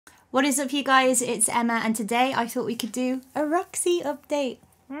What is up, you guys? It's Emma, and today I thought we could do a Roxy update.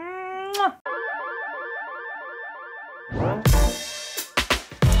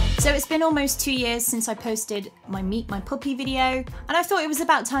 So it's been almost 2 years since I posted my Meet My Puppy video, and I thought it was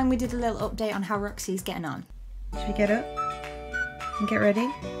about time we did a little update on how Roxy's getting on. Should we get up and get ready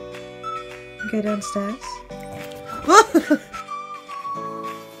and go downstairs?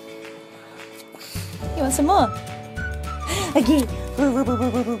 You want some more? Okay.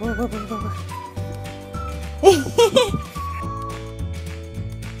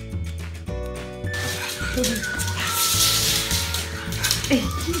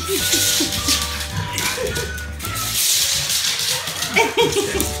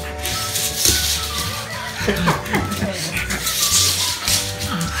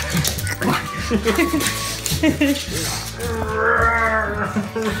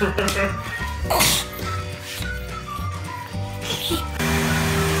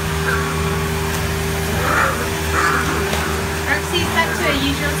 Roxy's back to her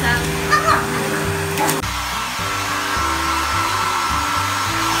usual self.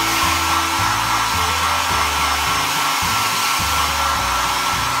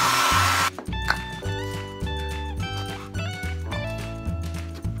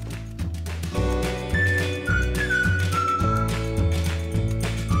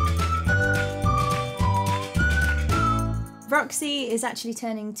 Roxy is actually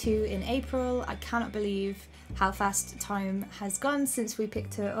turning 2 in April. I cannot believe how fast time has gone since we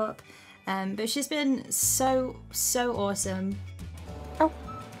picked her up. But she's been so awesome. Oh.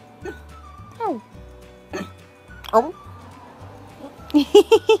 Oh. Oh.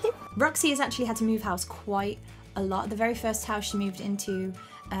 Roxy has actually had to move house quite a lot. The very first house she moved into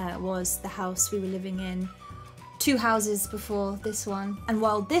was the house we were living in 2 houses before this one. And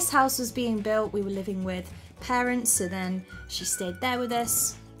while this house was being built, we were living with parents, so then she stayed there with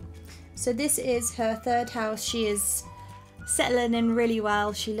us. So this is her 3rd house. She is settling in really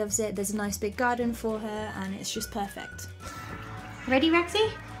well. She loves it. There's a nice big garden for her and it's just perfect. Ready, Roxy?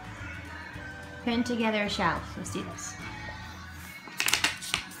 Putting together a shelf. Let's do this.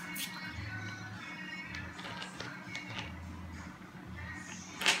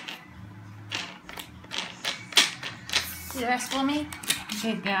 Do the rest for me.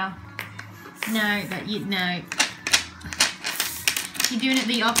 Good girl. No, no. You're doing it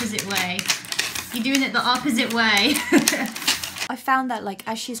the opposite way. You're doing it the opposite way. I found that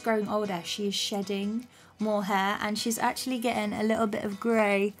as she's growing older, she is shedding more hair and she's actually getting a little bit of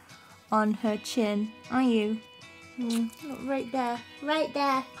grey on her chin. Are you? Look, right there. Right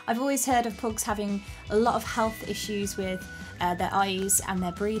there. I've always heard of pugs having a lot of health issues with their eyes and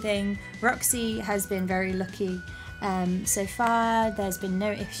their breathing. Roxy has been very lucky. So far there's been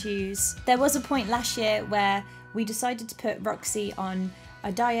no issues. There was a point last year where we decided to put Roxy on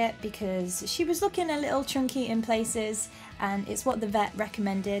a diet because she was looking a little chunky in places, and it's what the vet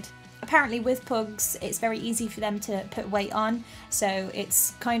recommended. Apparently with pugs it's very easy for them to put weight on, so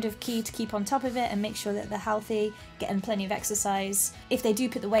it's kind of key to keep on top of it and make sure that they're healthy, getting plenty of exercise. If they do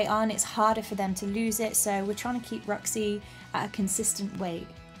put the weight on, it's harder for them to lose it, so we're trying to keep Roxy at a consistent weight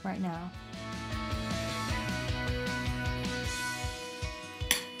right now.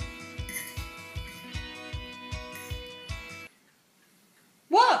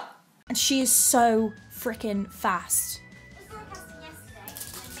 What? And she is so freaking fast.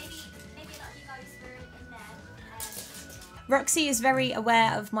 Roxy is very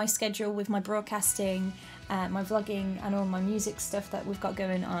aware of my schedule with my broadcasting, my vlogging and all my music stuff that we've got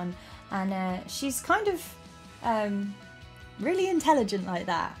going on, and she's kind of really intelligent like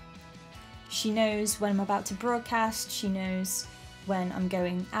that. She knows when I'm about to broadcast, she knows when I'm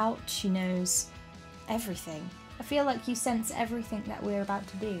going out, she knows everything. I feel like you sense everything that we're about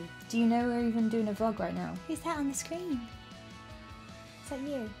to do. Do you know we're even doing a vlog right now? Who's that on the screen? Is that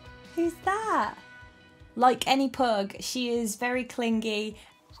you? Who's that? Like any pug, she is very clingy.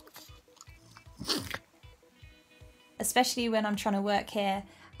 Especially when I'm trying to work here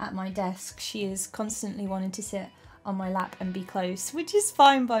at my desk, she is constantly wanting to sit on my lap and be close, which is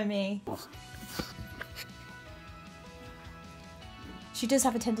fine by me. She does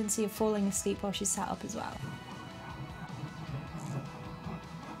have a tendency of falling asleep while she's sat up as well.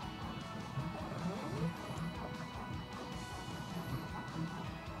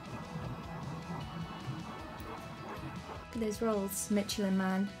 Look at those rolls, Michelin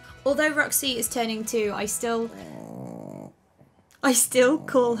man. Although Roxy is turning 2, I still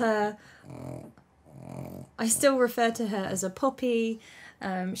call her, I still refer to her as a puppy.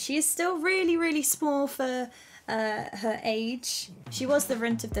 She is still really small for her age. She was the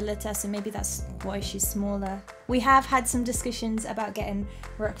runt of the litter, so maybe that's why she's smaller. We have had some discussions about getting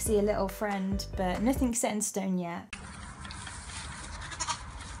Roxy a little friend, but nothing's set in stone yet.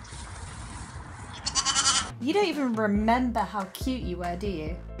 You don't even remember how cute you were, do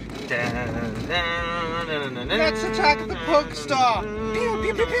you? Let's attack the pug star! Pew,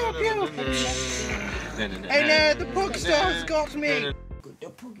 pew, pew, pew, pew! Hey no, the pug star has got me! The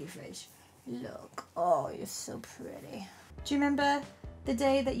puggy face. Look, oh, you're so pretty. Do you remember the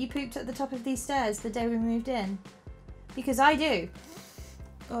day that you pooped at the top of these stairs, the day we moved in? Because I do.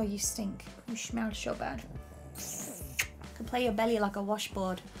 Oh, you stink. You smell so bad. I can play your belly like a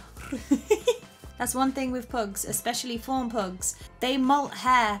washboard. That's one thing with pugs, especially fawn pugs. They molt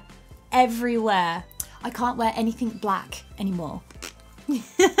hair everywhere. I can't wear anything black anymore.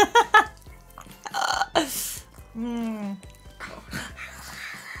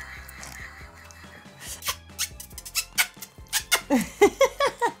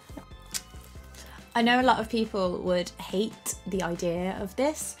 I know a lot of people would hate the idea of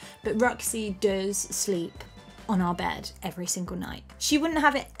this, but Roxy does sleep on our bed every single night. She wouldn't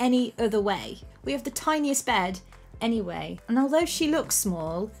have it any other way. We have the tiniest bed anyway, and although she looks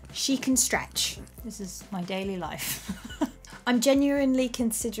small, she can stretch. This is my daily life. I'm genuinely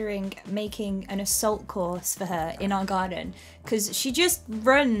considering making an assault course for her in our garden, because she just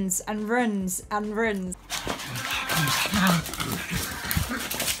runs and runs and runs.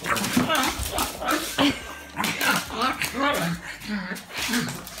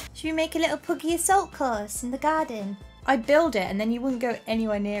 Should we make a little puggy assault course in the garden? I'd build it and then you wouldn't go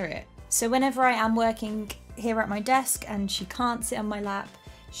anywhere near it. So whenever I am working here at my desk and she can't sit on my lap,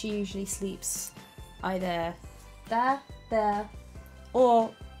 she usually sleeps either there, or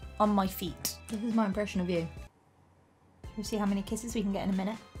on my feet. This is my impression of you. We'll see how many kisses we can get in a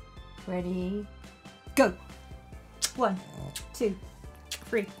minute. Ready, go. 1, 2,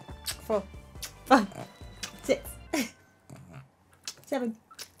 3, 4, 5, 6, 7,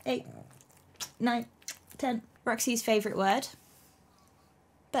 8, 9, 10. Roxy's favourite word?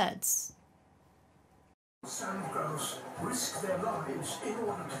 Birds. Sand grouse risk their lives in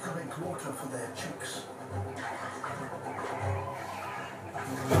order to collect water for their chicks.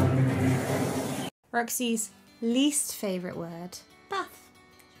 Roxy's least favourite word? Bath.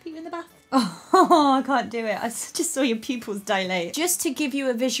 Pee in the bath. Oh, I can't do it. I just saw your pupils dilate. Just to give you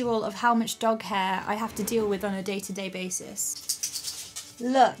a visual of how much dog hair I have to deal with on a day-to-day basis.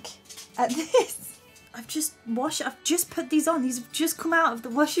 Look at this. I've just put these on. These have just come out of the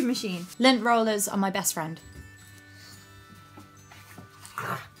washing machine. Lint rollers are my best friend.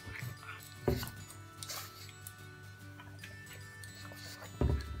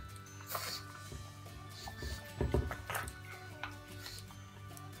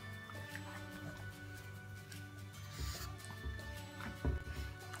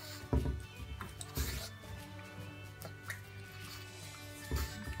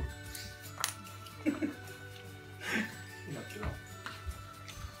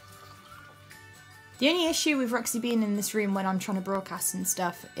 The only issue with Roxy being in this room when I'm trying to broadcast and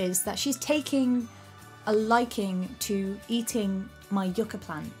stuff is that she's taking a liking to eating my yucca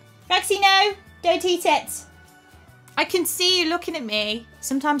plant. Roxy, no! Don't eat it! I can see you looking at me.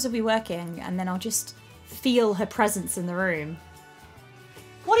 Sometimes I'll be working and then I'll just feel her presence in the room.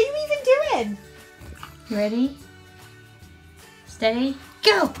 What are you even doing? Ready? Steady,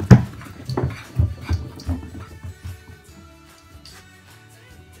 go!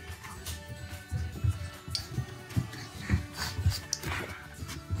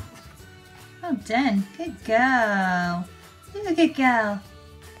 Well done. Good girl. You're a good girl.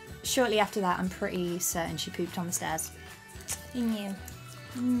 Shortly after that, I'm pretty certain she pooped on the stairs. You knew.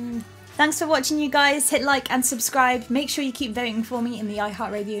 Thanks for watching, you guys. Hit like and subscribe. Make sure you keep voting for me in the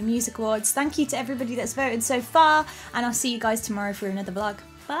iHeartRadio Music Awards. Thank you to everybody that's voted so far, and I'll see you guys tomorrow for another vlog.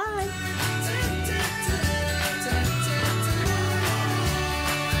 Bye.